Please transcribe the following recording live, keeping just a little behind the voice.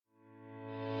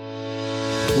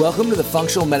Welcome to the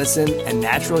Functional Medicine and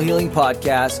Natural Healing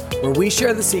Podcast, where we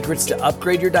share the secrets to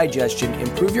upgrade your digestion,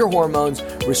 improve your hormones,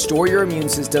 restore your immune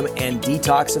system, and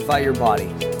detoxify your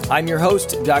body. I'm your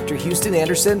host, Dr. Houston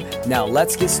Anderson. Now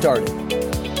let's get started.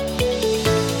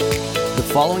 The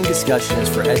following discussion is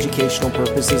for educational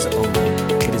purposes only.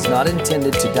 It is not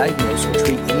intended to diagnose or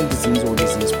treat any disease or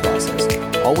disease process.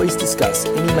 Always discuss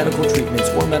any medical treatments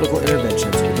or medical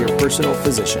interventions with your personal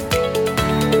physician.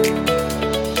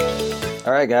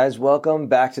 All right, guys, welcome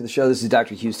back to the show. This is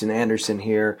Dr. Houston Anderson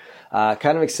here.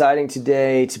 Kind of exciting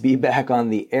today to be back on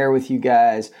the air with you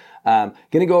guys. Going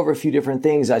to go over a few different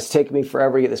things. It's taken me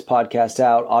forever to get this podcast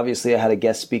out. Obviously, I had a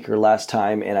guest speaker last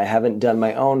time, and I haven't done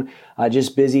my own.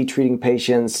 Just busy treating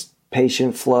patients.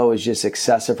 Patient flow is just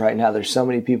excessive right now. There's so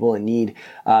many people in need.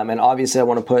 And obviously I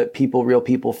want to put real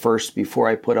people first before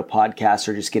I put a podcast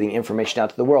or just getting information out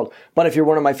to the world. But if you're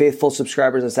one of my faithful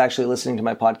subscribers that's actually listening to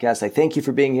my podcast, I thank you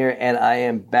for being here, and I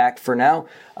am back for now.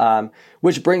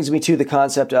 Which brings me to the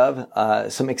concept of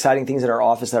some exciting things at our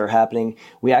office that are happening.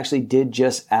 We actually did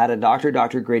just add a doctor,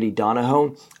 Dr. Grady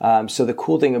Donahoe. So the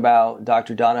cool thing about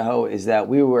Dr. Donahoe is that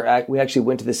we actually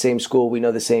went to the same school. We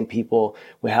know the same people.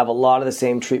 We have a lot of the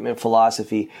same treatment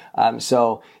philosophy.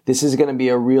 So this is going to be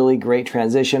a really great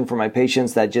transition for my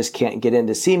patients that just can't get in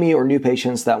to see me, or new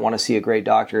patients that want to see a great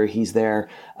doctor. He's there.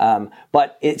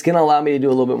 But it's going to allow me to do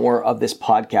a little bit more of this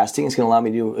podcasting. It's going to allow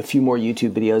me to do a few more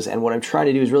YouTube videos. And what I'm trying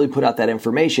to do is really put out that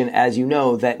information, as you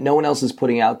know, that no one else is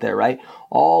putting out there, right?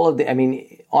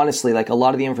 Honestly, like a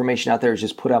lot of the information out there is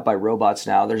just put out by robots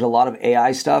now. There's a lot of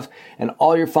AI stuff, and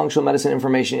all your functional medicine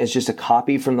information is just a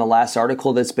copy from the last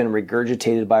article that's been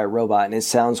regurgitated by a robot. And it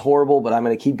sounds horrible, but I'm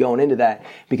going to keep going into that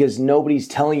because nobody's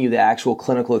telling you the actual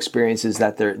clinical experiences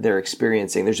that they're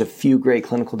experiencing. There's a few great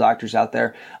clinical doctors out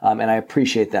there, and I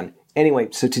appreciate them. Anyway,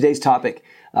 so today's topic,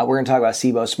 we're going to talk about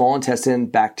SIBO, small intestine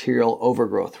bacterial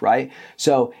overgrowth, right?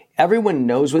 So everyone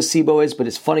knows what SIBO is, but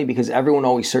it's funny because everyone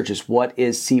always searches, what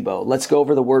is SIBO? Let's go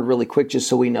over the word really quick just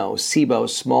so we know. SIBO,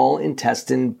 small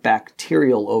intestine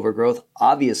bacterial overgrowth,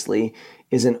 obviously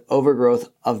is an overgrowth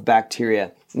of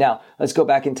bacteria. Now, let's go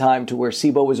back in time to where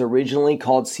SIBO was originally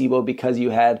called SIBO because you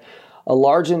had a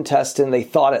large intestine. They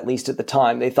thought, at least at the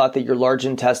time, they thought that your large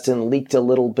intestine leaked a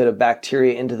little bit of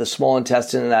bacteria into the small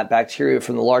intestine, and that bacteria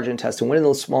from the large intestine went into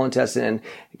the small intestine and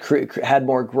had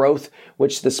more growth,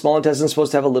 which the small intestine is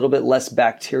supposed to have a little bit less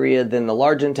bacteria than the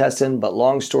large intestine. But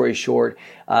long story short,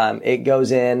 it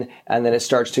goes in and then it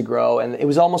starts to grow. And it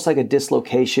was almost like a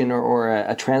dislocation or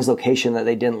a translocation that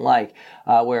they didn't like,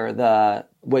 where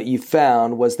what you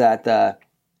found was that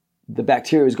the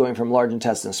bacteria is going from large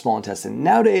intestine to small intestine.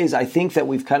 Nowadays, I think that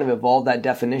we've kind of evolved that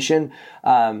definition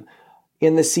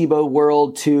in the SIBO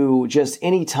world to just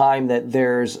any time that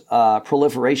there's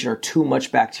proliferation or too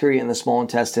much bacteria in the small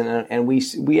intestine, and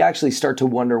we actually start to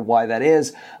wonder why that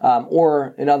is.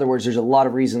 Or in other words, there's a lot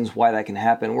of reasons why that can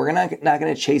happen. We're not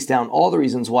going to chase down all the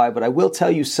reasons why, but I will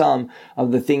tell you some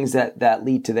of the things that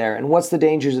lead to there. And what's the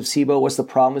dangers of SIBO? What's the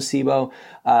problem with SIBO?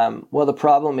 Well, the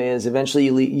problem is eventually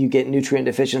you get nutrient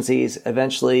deficiencies.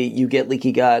 Eventually you get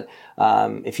leaky gut.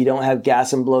 If you don't have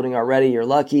gas and bloating already, you're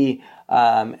lucky.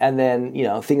 And then,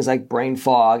 things like brain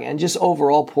fog and just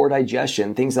overall poor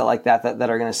digestion, things that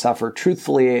are going to suffer.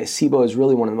 Truthfully, SIBO is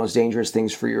really one of the most dangerous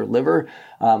things for your liver.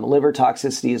 Liver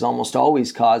toxicity is almost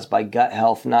always caused by gut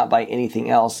health, not by anything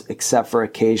else, except for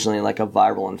occasionally like a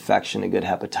viral infection, a good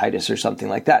hepatitis or something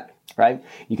like that, right?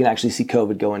 You can actually see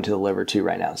COVID go into the liver too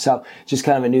right now. So just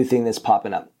kind of a new thing that's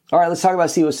popping up. All right, let's talk about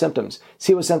SIBO symptoms.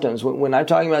 SIBO symptoms. When I'm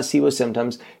talking about SIBO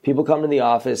symptoms, people come to the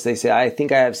office, they say, I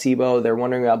think I have SIBO. They're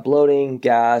wondering about bloating,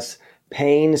 gas,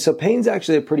 pain. So pain's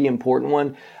actually a pretty important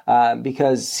one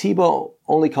because SIBO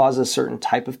only causes a certain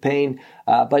type of pain,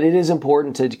 but it is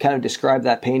important to kind of describe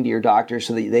that pain to your doctor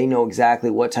so that they know exactly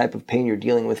what type of pain you're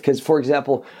dealing with. Because, for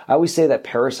example, I always say that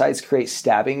parasites create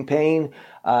stabbing pain,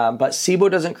 but SIBO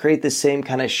doesn't create the same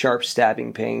kind of sharp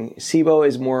stabbing pain. SIBO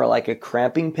is more like a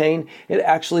cramping pain. It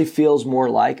actually feels more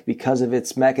like, because of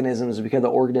its mechanisms, because of the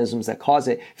organisms that cause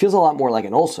it, feels a lot more like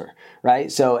an ulcer,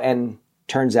 right? So, and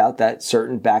turns out that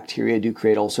certain bacteria do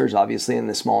create ulcers, obviously in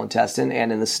the small intestine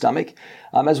and in the stomach,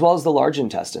 as well as the large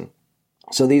intestine.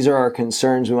 So these are our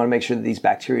concerns. We want to make sure that these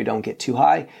bacteria don't get too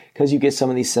high because you get some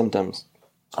of these symptoms.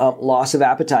 Loss of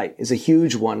appetite is a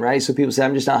huge one, right? So people say,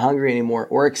 I'm just not hungry anymore.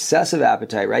 Or excessive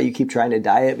appetite, right? You keep trying to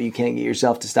diet, but you can't get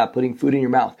yourself to stop putting food in your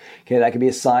mouth. Okay, that could be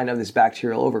a sign of this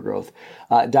bacterial overgrowth.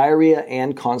 Diarrhea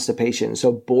and constipation.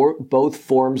 So both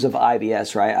forms of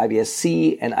IBS, right?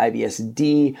 IBS-C and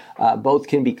IBS-D, both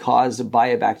can be caused by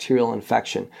a bacterial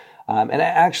infection. And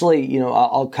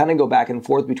I'll kind of go back and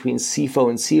forth between SIFO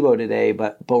and SIBO today,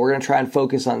 but we're going to try and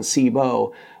focus on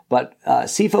SIBO. But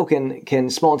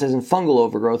SIFO small intestine fungal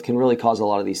overgrowth can really cause a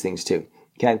lot of these things too.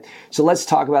 Okay, so let's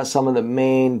talk about some of the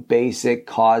main basic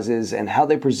causes and how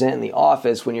they present in the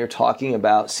office when you're talking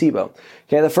about SIBO.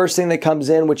 Okay, the first thing that comes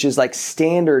in, which is like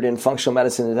standard in functional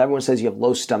medicine, is everyone says you have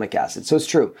low stomach acid. So it's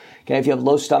true. Okay, if you have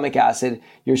low stomach acid,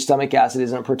 your stomach acid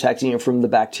isn't protecting you from the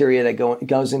bacteria that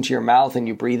goes into your mouth and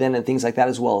you breathe in and things like that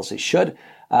as well as it should.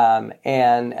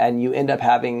 And you end up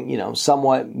having,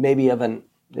 somewhat maybe of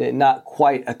not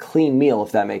quite a clean meal,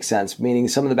 if that makes sense, meaning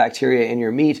some of the bacteria in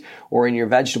your meat or in your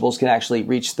vegetables can actually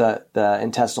reach the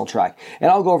intestinal tract. And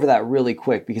I'll go over that really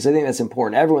quick because I think that's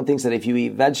important. Everyone thinks that if you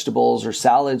eat vegetables or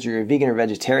salads or you're vegan or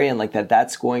vegetarian like that,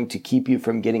 that's going to keep you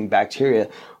from getting bacteria.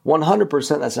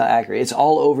 100% that's not accurate. It's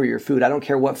all over your food. I don't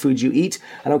care what food you eat.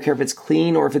 I don't care if it's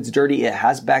clean or if it's dirty. It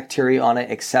has bacteria on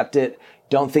it. Accept it.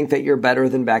 Don't think that you're better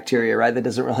than bacteria, right? That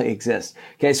doesn't really exist.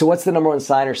 Okay, so what's the number one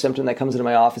sign or symptom that comes into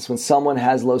my office when someone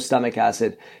has low stomach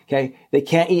acid? Okay, they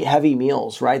can't eat heavy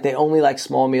meals, right? They only like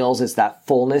small meals. It's that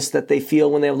fullness that they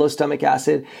feel when they have low stomach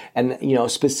acid. And,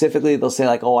 specifically they'll say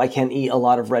like, oh, I can't eat a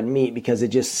lot of red meat because it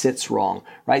just sits wrong,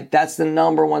 right? That's the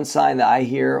number one sign that I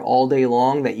hear all day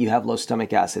long that you have low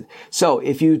stomach acid. So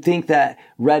if you think that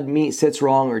red meat sits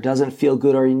wrong or doesn't feel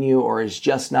good on you or is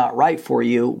just not right for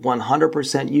you,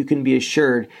 100% you can be assured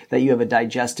that you have a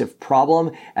digestive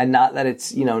problem and not that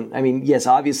it's, yes,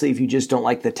 obviously if you just don't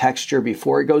like the texture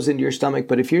before it goes into your stomach,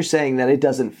 but if you're saying that it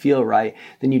doesn't feel right,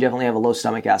 then you definitely have a low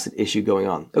stomach acid issue going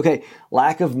on. Okay,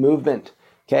 lack of movement.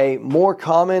 Okay, more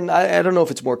common, I don't know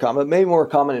if it's more common, but maybe more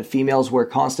common in females where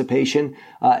constipation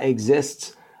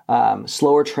exists,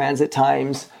 slower transit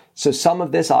times. So some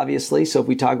of this obviously, so if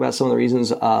we talk about some of the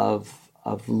reasons of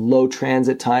low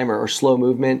transit time or slow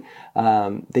movement,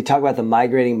 they talk about the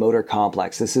migrating motor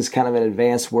complex. This is kind of an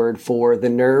advanced word for the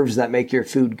nerves that make your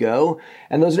food go.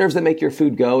 And those nerves that make your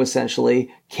food go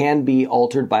essentially can be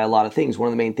altered by a lot of things. One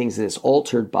of the main things that it's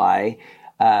altered by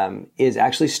is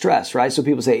actually stress, right? So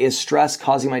people say, is stress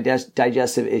causing my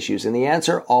digestive issues? And the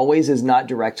answer always is not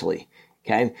directly.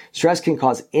 Okay. Stress can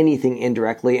cause anything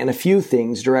indirectly and a few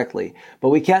things directly, but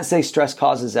we can't say stress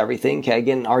causes everything. Okay. I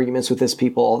get in arguments with this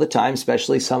people all the time,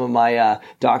 especially some of my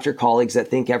doctor colleagues that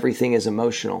think everything is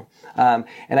emotional. And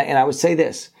I would say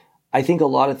this. I think a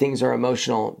lot of things are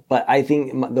emotional, but I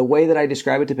think the way that I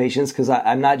describe it to patients, because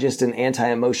I'm not just an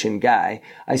anti-emotion guy,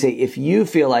 I say if you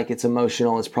feel like it's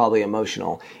emotional, it's probably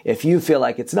emotional. If you feel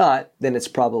like it's not, then it's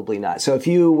probably not. So if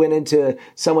you went into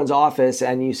someone's office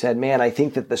and you said, man, I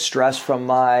think that the stress from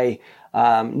my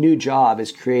new job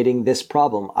is creating this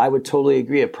problem, I would totally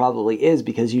agree. It probably is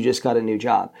because you just got a new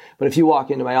job. But if you walk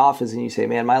into my office and you say,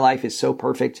 man, my life is so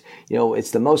perfect.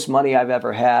 It's the most money I've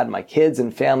ever had. My kids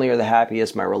and family are the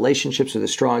happiest. My relationships are the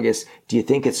strongest. Do you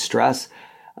think it's stress?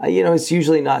 It's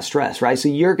usually not stress, right? So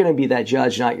you're going to be that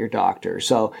judge, not your doctor.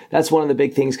 So that's one of the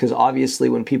big things because obviously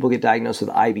when people get diagnosed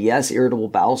with IBS, irritable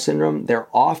bowel syndrome, they're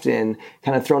often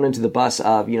kind of thrown into the bus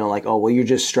of, oh, well, you're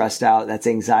just stressed out. That's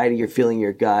anxiety. You're feeling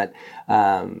your gut.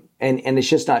 And it's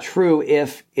just not true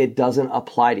if it doesn't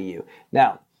apply to you.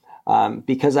 Now,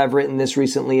 because I've written this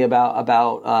recently about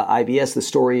IBS, the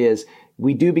story is,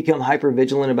 we do become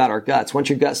hypervigilant about our guts. Once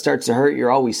your gut starts to hurt,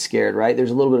 you're always scared, right? There's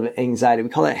a little bit of anxiety. We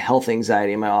call that health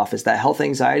anxiety in my office. That health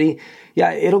anxiety,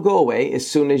 yeah, it'll go away as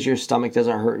soon as your stomach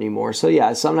doesn't hurt anymore. So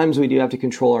yeah, sometimes we do have to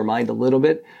control our mind a little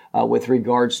bit with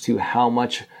regards to how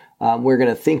much we're going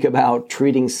to think about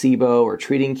treating SIBO or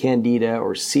treating Candida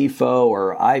or SIFO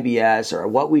or IBS or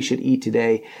what we should eat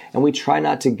today. And we try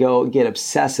not to go get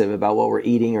obsessive about what we're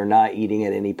eating or not eating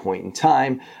at any point in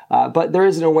time. But there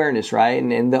is an awareness, right?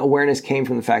 And the awareness came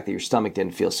from the fact that your stomach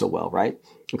didn't feel so well, right?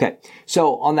 Okay.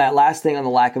 So on that last thing on the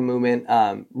lack of movement,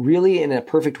 really in a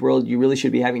perfect world, you really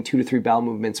should be having 2 to 3 bowel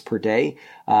movements per day.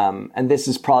 And this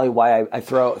is probably why I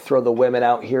throw the women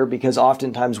out here because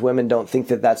oftentimes women don't think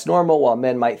that that's normal while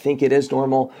men might think it is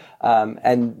normal.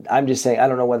 And I'm just saying, I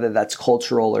don't know whether that's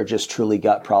cultural or just truly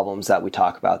gut problems that we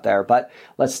talk about there, but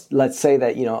let's say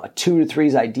that, a 2 to 3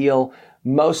 is ideal.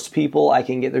 Most people, I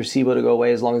can get their SIBO to go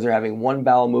away as long as they're having 1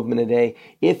 bowel movement a day.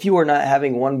 If you are not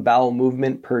having 1 bowel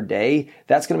movement per day,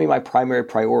 that's going to be my primary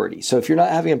priority. So if you're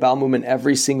not having a bowel movement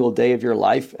every single day of your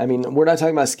life, we're not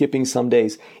talking about skipping some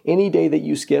days. Any day that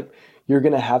you skip, you're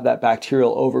going to have that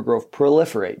bacterial overgrowth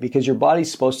proliferate because your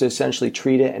body's supposed to essentially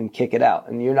treat it and kick it out.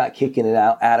 And you're not kicking it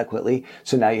out adequately.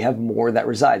 So now you have more that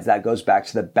resides. That goes back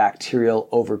to the bacterial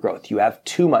overgrowth. You have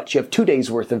too much. You have 2 days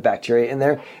worth of bacteria in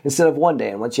there instead of 1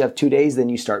 day. And once you have 2 days, then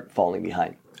you start falling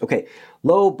behind. Okay.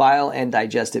 Low bile and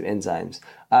digestive enzymes.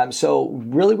 So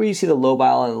really where you see the low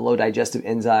bile and the low digestive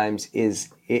enzymes is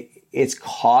it's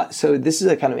caught. So this is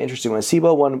a kind of interesting one.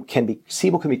 SIBO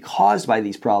can be caused by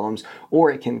these problems,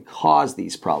 or it can cause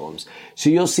these problems. So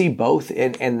you'll see both.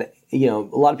 And you know,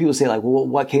 a lot of people say like, well,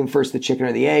 what came first, the chicken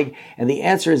or the egg? And the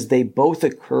answer is they both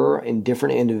occur in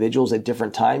different individuals at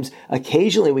different times.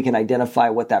 Occasionally we can identify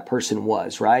what that person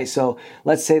was, right? So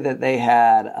let's say that they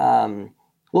had,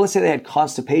 let's say they had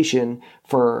constipation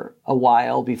for a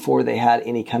while before they had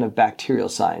any kind of bacterial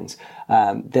signs.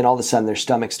 Then all of a sudden their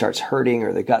stomach starts hurting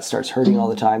or their gut starts hurting all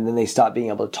the time. Then they stop being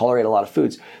able to tolerate a lot of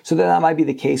foods. So then that might be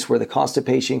the case where the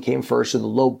constipation came first, or the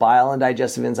low bile and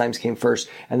digestive enzymes came first,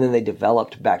 and then they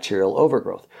developed bacterial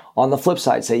overgrowth. On the flip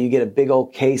side, say you get a big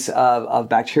old case of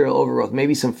bacterial overgrowth,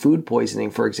 maybe some food poisoning,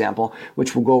 for example,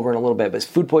 which we'll go over in a little bit. But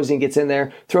food poisoning gets in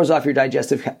there, throws off your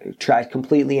digestive tract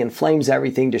completely, inflames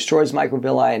everything, destroys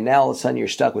microvilli, and now all of a sudden you're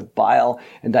stuck with bile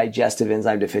and digestive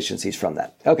enzyme deficiencies from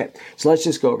that. Okay, so let's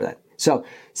just go over that. So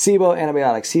SIBO,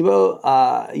 antibiotics.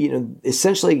 SIBO,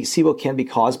 essentially SIBO can be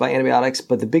caused by antibiotics,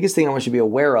 but the biggest thing I want you to be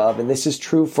aware of, and this is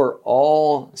true for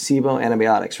all SIBO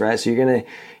antibiotics, right? So you're going to,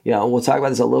 we'll talk about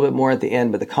this a little bit more at the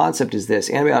end, but the concept is this: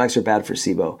 antibiotics are bad for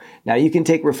SIBO. Now you can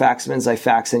take rifaximin,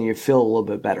 Xifaxan, you feel a little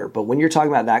bit better. But when you're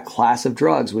talking about that class of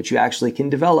drugs, which you actually can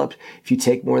develop if you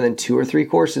take more than 2 or 3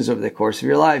 courses over the course of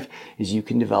your life, is you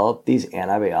can develop these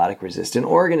antibiotic resistant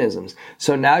organisms.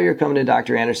 So now you're coming to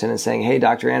Dr. Anderson and saying, hey,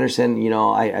 Dr. Anderson,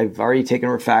 I've already taken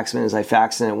rifaximin,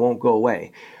 Xifaxan, it won't go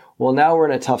away. Well, now we're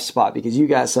in a tough spot because you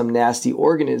got some nasty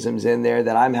organisms in there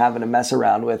that I'm having to mess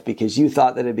around with because you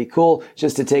thought that it'd be cool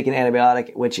just to take an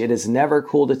antibiotic, which it is never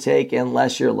cool to take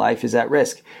unless your life is at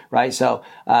risk, right? So,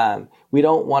 we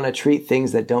don't want to treat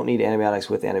things that don't need antibiotics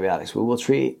with antibiotics. We will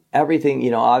treat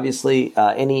everything, obviously,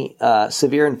 any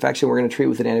severe infection we're going to treat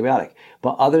with an antibiotic.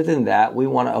 But other than that, we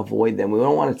want to avoid them. We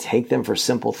don't want to take them for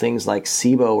simple things like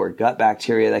SIBO or gut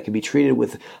bacteria that can be treated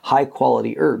with high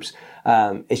quality herbs.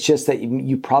 It's just that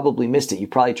you probably missed it. You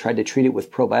probably tried to treat it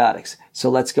with probiotics. So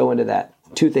let's go into that.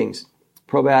 2 things.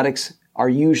 Probiotics are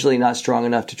usually not strong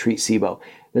enough to treat SIBO.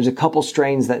 There's a couple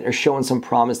strains that are showing some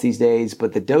promise these days,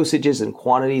 but the dosages and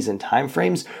quantities and time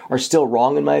frames are still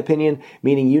wrong in my opinion,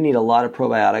 meaning you need a lot of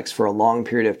probiotics for a long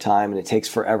period of time and it takes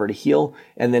forever to heal,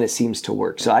 and then it seems to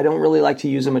work. So I don't really like to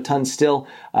use them a ton still.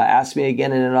 Ask me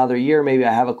again in another year, maybe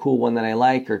I have a cool one that I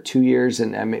like, or 2 years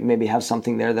and maybe have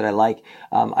something there that I like.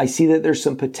 I see that there's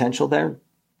some potential there.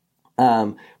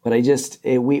 But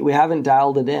we haven't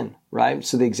dialed it in, right?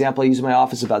 So the example I use in my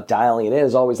office about dialing it in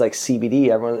is always like CBD.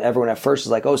 Everyone at first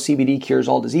is like, oh, CBD cures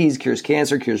all disease, cures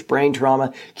cancer, cures brain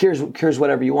trauma, cures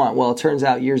whatever you want. Well, it turns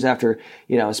out years after,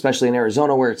 especially in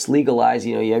Arizona where it's legalized,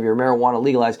 you have your marijuana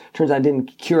legalized, turns out it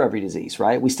didn't cure every disease,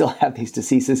 right? We still have these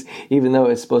diseases, even though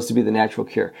it's supposed to be the natural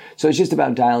cure. So it's just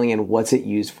about dialing in what's it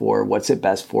used for, what's it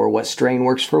best for, what strain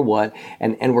works for what,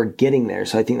 and we're getting there.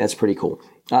 So I think that's pretty cool.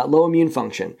 Low immune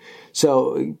function.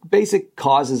 So basic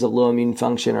causes of low immune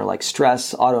function are like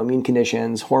stress, autoimmune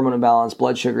conditions, hormone imbalance,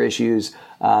 blood sugar issues,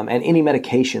 and any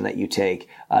medication that you take.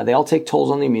 They all take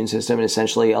tolls on the immune system and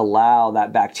essentially allow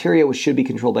that bacteria, which should be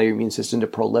controlled by your immune system, to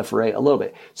proliferate a little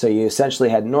bit. So you essentially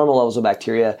had normal levels of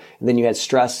bacteria, and then you had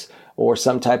stress or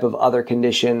some type of other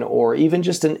condition, or even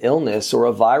just an illness or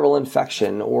a viral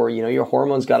infection, or, your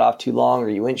hormones got off too long, or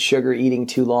you went sugar eating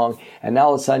too long, and now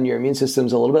all of a sudden your immune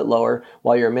system's a little bit lower.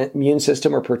 While your immune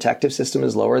system or protective system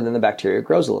is lower, then the bacteria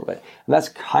grows a little bit. And that's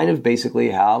kind of basically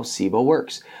how SIBO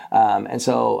works. And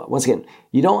so once again,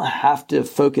 you don't have to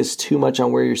focus too much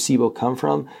on where your SIBO come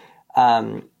from.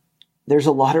 There's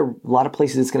a lot of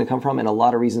places it's going to come from and a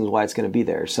lot of reasons why it's going to be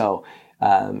there. So,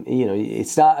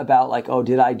 it's not about like, oh,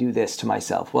 did I do this to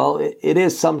myself? Well, it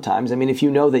is sometimes. I mean, if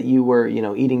you know that you were,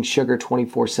 eating sugar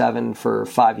 24/7 for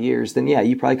 5 years, then yeah,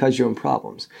 you probably caused your own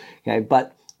problems. Okay.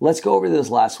 But let's go over this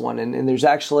last one. And there's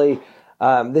actually,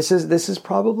 this is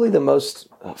probably the most,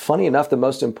 funny enough, the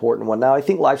most important one. Now I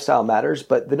think lifestyle matters,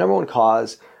 but the number one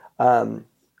cause,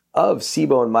 of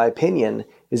SIBO, in my opinion,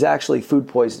 is actually food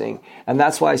poisoning. And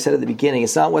that's why I said at the beginning,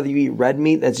 it's not whether you eat red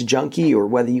meat that's junky, or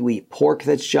whether you eat pork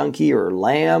that's junky, or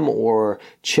lamb, or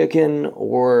chicken,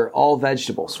 or all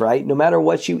vegetables, right? No matter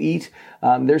what you eat,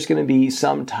 there's going to be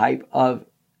some type of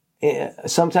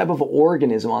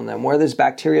organism on them, whether there's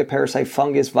bacteria, parasite,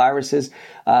 fungus, viruses.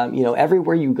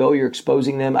 Everywhere you go, you're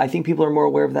exposing them. I think people are more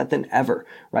aware of that than ever,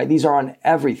 right? These are on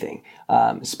everything.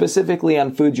 Specifically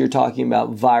on foods, you're talking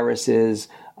about viruses,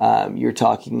 you're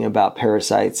talking about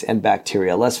parasites and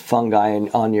bacteria, less fungi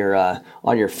on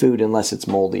your food unless it's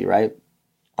moldy, right?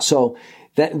 So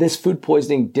this food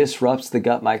poisoning disrupts the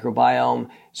gut microbiome.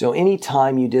 So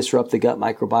anytime you disrupt the gut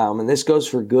microbiome, and this goes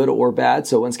for good or bad,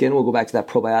 so once again, we'll go back to that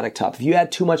probiotic top. If you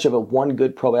add too much of one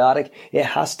good probiotic, it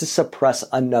has to suppress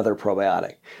another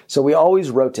probiotic. So we always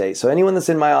rotate. So anyone that's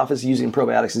in my office using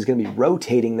probiotics is going to be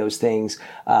rotating those things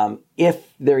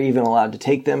if they're even allowed to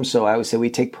take them. So I always say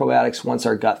we take probiotics once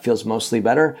our gut feels mostly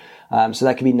better. So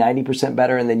that could be 90%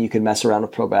 better, and then you can mess around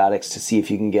with probiotics to see if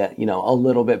you can get, a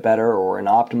little bit better or an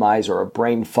optimize or a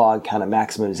brain fog kind of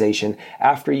maximization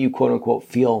after you quote unquote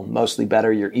feel mostly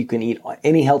better. You can eat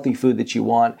any healthy food that you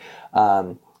want,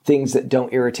 things that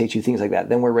don't irritate you, things like that.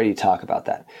 Then we're ready to talk about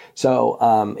that. So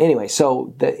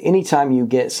anytime you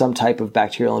get some type of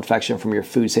bacterial infection from your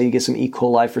food, say you get some E.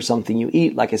 coli for something you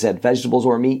eat, like I said, vegetables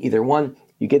or meat, either one,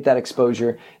 you get that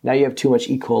exposure. Now you have too much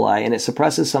E. coli, and it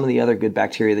suppresses some of the other good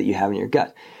bacteria that you have in your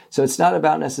gut. So it's not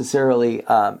about necessarily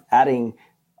adding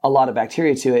a lot of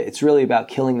bacteria to it. It's really about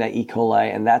killing that E.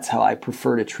 coli, and that's how I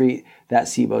prefer to treat that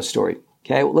SIBO story.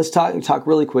 Okay, well, let's talk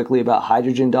really quickly about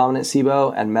hydrogen-dominant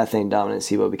SIBO and methane-dominant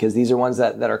SIBO, because these are ones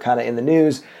that are kind of in the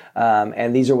news,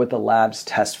 and these are what the labs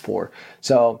test for.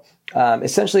 So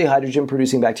essentially,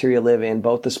 hydrogen-producing bacteria live in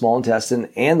both the small intestine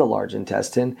and the large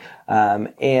intestine,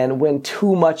 and when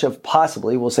too much of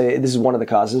possibly, we'll say this is one of the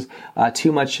causes,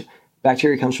 too much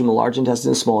bacteria comes from the large intestine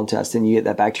and small intestine, you get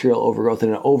that bacterial overgrowth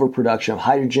and an overproduction of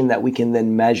hydrogen that we can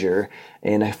then measure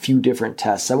in a few different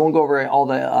tests. I won't go over all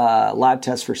the lab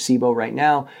tests for SIBO right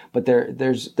now, but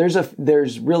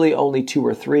there's really only 2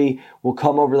 or 3. We'll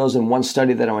come over those in one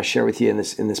study that I want to share with you in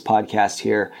this podcast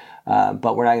here.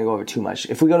 But we're not going to go over too much.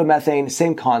 If we go to methane,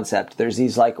 same concept. There's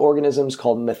these organisms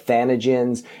called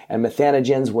methanogens, and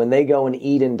methanogens, when they go and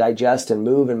eat and digest and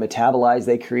move and metabolize,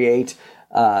 they create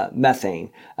methane.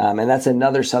 And that's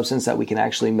another substance that we can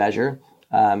actually measure.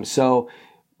 So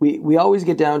we always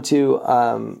get down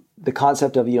to the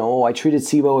concept of, I treated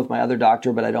SIBO with my other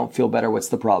doctor, but I don't feel better. What's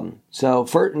the problem? So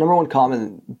for the number one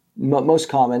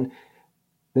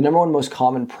most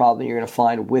common problem you're going to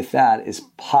find with that is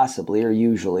possibly or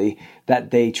usually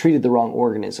that they treated the wrong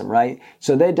organism, right?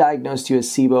 So they diagnosed you as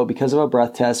SIBO because of a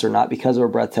breath test, or not because of a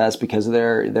breath test, because of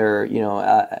their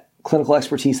clinical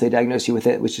expertise. They diagnose you with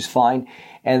it, which is fine.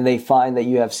 And they find that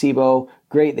you have SIBO.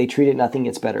 Great. They treat it. Nothing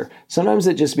gets better. Sometimes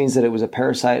it just means that it was a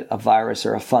parasite, a virus,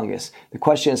 or a fungus. The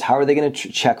question is, how are they going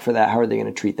to check for that? How are they going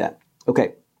to treat that?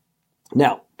 Okay.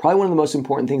 Now, probably one of the most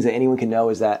important things that anyone can know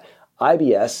is that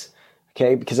IBS,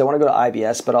 okay, because I want to go to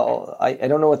IBS, but I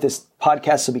don't know what this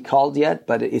podcast will be called yet,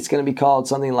 but it's going to be called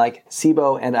something like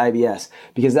SIBO and IBS,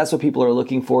 because that's what people are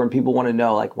looking for, and people want to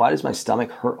know, why does my stomach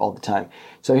hurt all the time?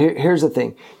 So here's the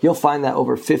thing. You'll find that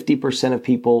over 50% of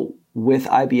people with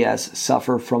IBS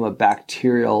suffer from a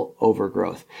bacterial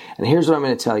overgrowth. And here's what I'm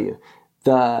going to tell you.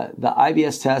 The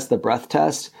IBS test, the breath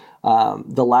test,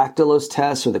 the lactulose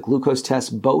test, or the glucose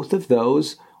test, both of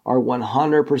those are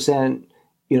 100%,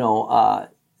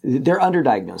 they're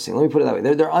underdiagnosing. Let me put it that way.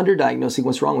 They're underdiagnosing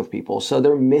what's wrong with people. So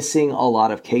they're missing a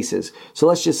lot of cases. So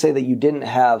let's just say that you didn't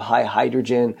have high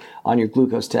hydrogen on your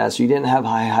glucose test, or you didn't have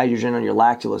high hydrogen on your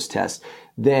lactulose test.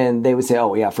 Then they would say,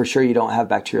 oh yeah, for sure you don't have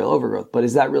bacterial overgrowth. But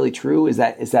is that really true? Is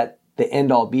that the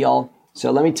end all be all?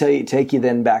 So let me take you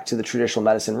then back to the traditional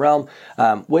medicine realm,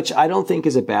 which I don't think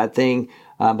is a bad thing.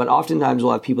 But oftentimes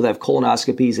we'll have people that have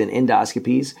colonoscopies and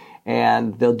endoscopies,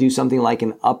 and they'll do something like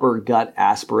an upper gut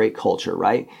aspirate culture,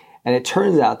 right? And it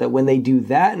turns out that when they do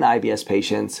that in IBS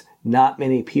patients, not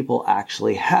many people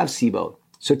actually have SIBO.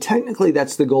 So technically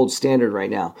that's the gold standard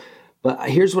right now. But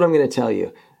here's what I'm going to tell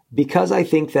you. Because I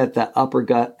think that the upper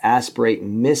gut aspirate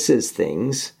misses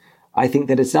things, I think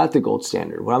that it's not the gold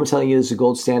standard. What I'm telling you is the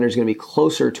gold standard is going to be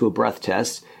closer to a breath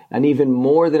test, and even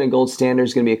more than a gold standard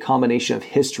is going to be a combination of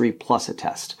history plus a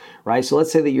test, right? So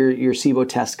let's say that your SIBO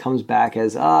test comes back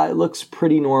as, it looks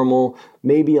pretty normal,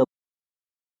 maybe a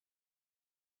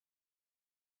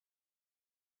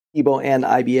SIBO and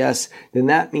IBS, then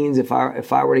that means if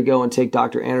I were to go and take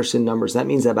Dr. Anderson numbers, that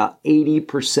means that about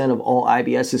 80% of all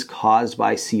IBS is caused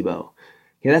by SIBO.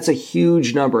 Okay, that's a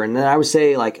huge number. And then I would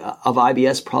say of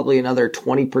IBS, probably another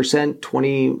 20%,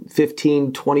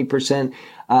 20%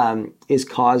 is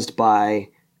caused by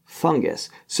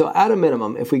fungus. So at a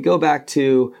minimum, if we go back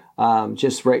to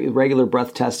just regular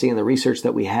breath testing and the research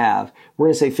that we have, we're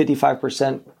going to say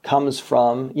 55% comes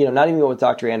from, not even go with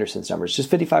Dr. Anderson's numbers,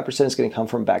 just 55% is going to come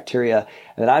from bacteria.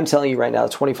 And then I'm telling you right now,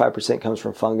 25% comes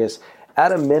from fungus.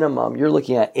 At a minimum, you're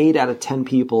looking at 8 out of 10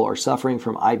 people are suffering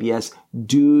from IBS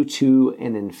due to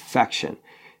an infection.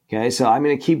 Okay, so I'm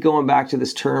going to keep going back to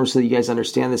this term so that you guys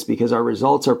understand this, because our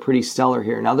results are pretty stellar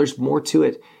here. Now, there's more to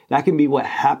it. that can be what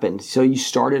happened. So you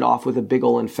started off with a big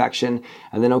old infection,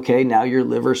 and then, okay, now your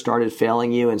liver started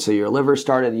failing you. And so your liver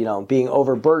started, being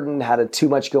overburdened, had too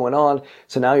much going on.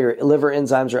 So now your liver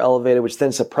enzymes are elevated, which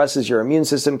then suppresses your immune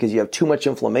system because you have too much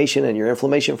inflammation, and your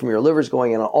inflammation from your liver is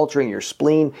going in and altering your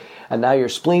spleen. And now your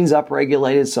spleen's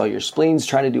upregulated. So your spleen's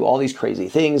trying to do all these crazy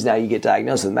things. Now you get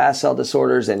diagnosed with mast cell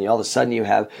disorders, and all of a sudden you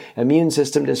have immune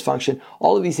system dysfunction.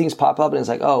 All of these things pop up, and it's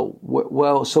like, oh,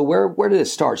 well, so where did it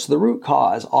start? So the root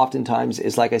cause oftentimes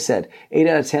is, like I said, 8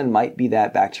 out of 10 might be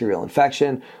that bacterial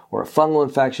infection or a fungal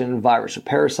infection, virus or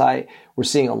parasite. We're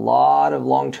seeing a lot of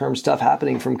long-term stuff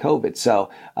happening from COVID. So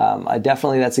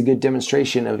definitely that's a good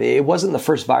demonstration of it. Wasn't the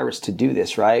first virus to do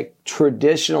this, right?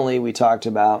 Traditionally, we talked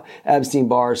about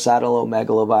Epstein-Barr,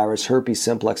 cytomegalovirus, herpes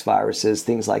simplex viruses,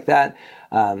 things like that.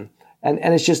 And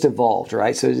it's just evolved,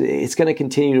 right? So it's going to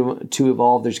continue to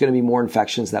evolve. There's going to be more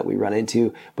infections that we run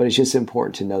into, but it's just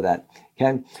important to know that.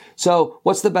 Okay. So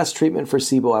what's the best treatment for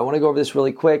SIBO? I want to go over this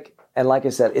really quick. And like I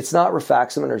said, it's not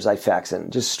rifaximin or Xifaxan.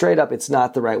 Just straight up, it's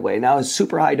not the right way. Now, a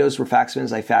super high dose rifaximin and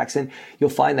Xifaxan, you'll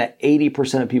find that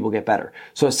 80% of people get better.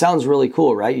 So it sounds really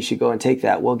cool, right? You should go and take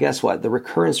that. Well, guess what? The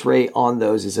recurrence rate on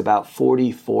those is about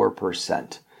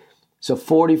 44%. So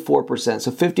 44%.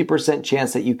 So 50%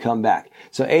 chance that you come back.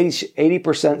 So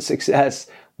 80% success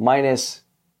minus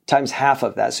times half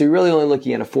of that. So you're really only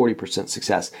looking at a 40%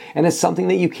 success. And it's something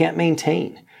that you can't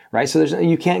maintain, right? So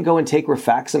you can't go and take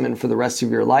rifaximin for the rest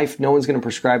of your life. No one's going to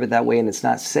prescribe it that way, and it's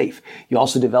not safe. You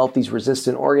also develop these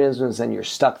resistant organisms, and you're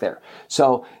stuck there.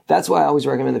 So that's why I always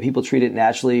recommend that people treat it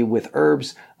naturally with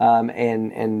herbs.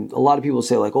 And a lot of people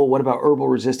say like, oh, what about herbal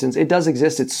resistance? It does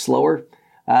exist. It's slower.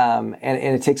 And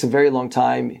it takes a very long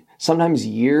time, sometimes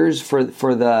years for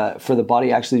the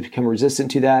body actually to become resistant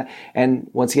to that. And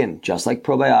once again, just like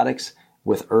probiotics,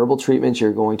 with herbal treatments,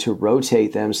 you're going to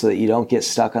rotate them so that you don't get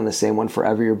stuck on the same one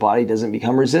forever. Your body doesn't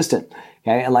become resistant.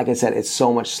 Okay. And like I said, it's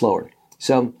so much slower.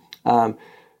 So, I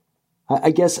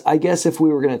guess if we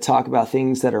were going to talk about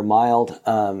things that are mild,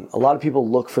 a lot of people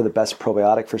look for the best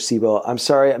probiotic for SIBO. I'm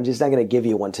sorry, I'm just not going to give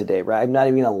you one today, right? I'm not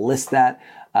even going to list that,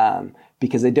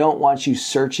 because I don't want you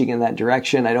searching in that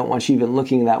direction. I don't want you even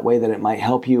looking that way that it might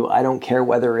help you. I don't care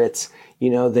whether it's,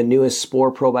 the newest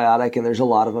spore probiotic, and there's a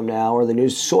lot of them now, or the new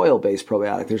soil-based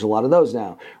probiotic. There's a lot of those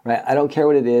now, right? I don't care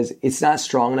what it is. It's not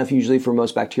strong enough usually for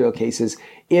most bacterial cases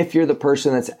if you're the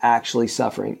person that's actually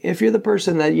suffering. If you're the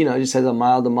person that, just has a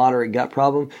mild to moderate gut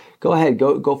problem, go ahead,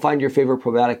 go find your favorite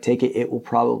probiotic, take it. It will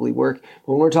probably work.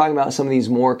 But when we're talking about some of these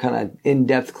more kind of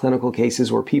in-depth clinical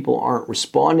cases where people aren't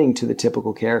responding to the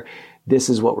typical care, this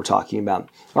is what we're talking about.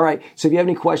 All right. So if you have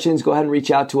any questions, go ahead and reach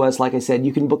out to us. Like I said,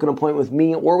 you can book an appointment with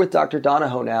me or with Dr.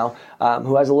 Donahoe now,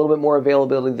 who has a little bit more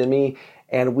availability than me.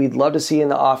 And we'd love to see you in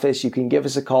the office. You can give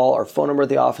us a call. Our phone number at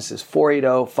the office is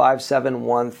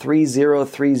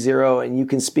 480-571-3030. And you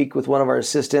can speak with one of our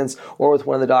assistants or with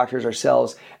one of the doctors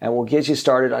ourselves. And we'll get you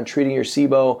started on treating your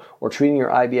SIBO or treating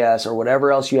your IBS or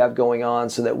whatever else you have going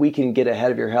on so that we can get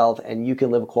ahead of your health and you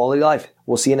can live a quality life.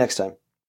 We'll see you next time.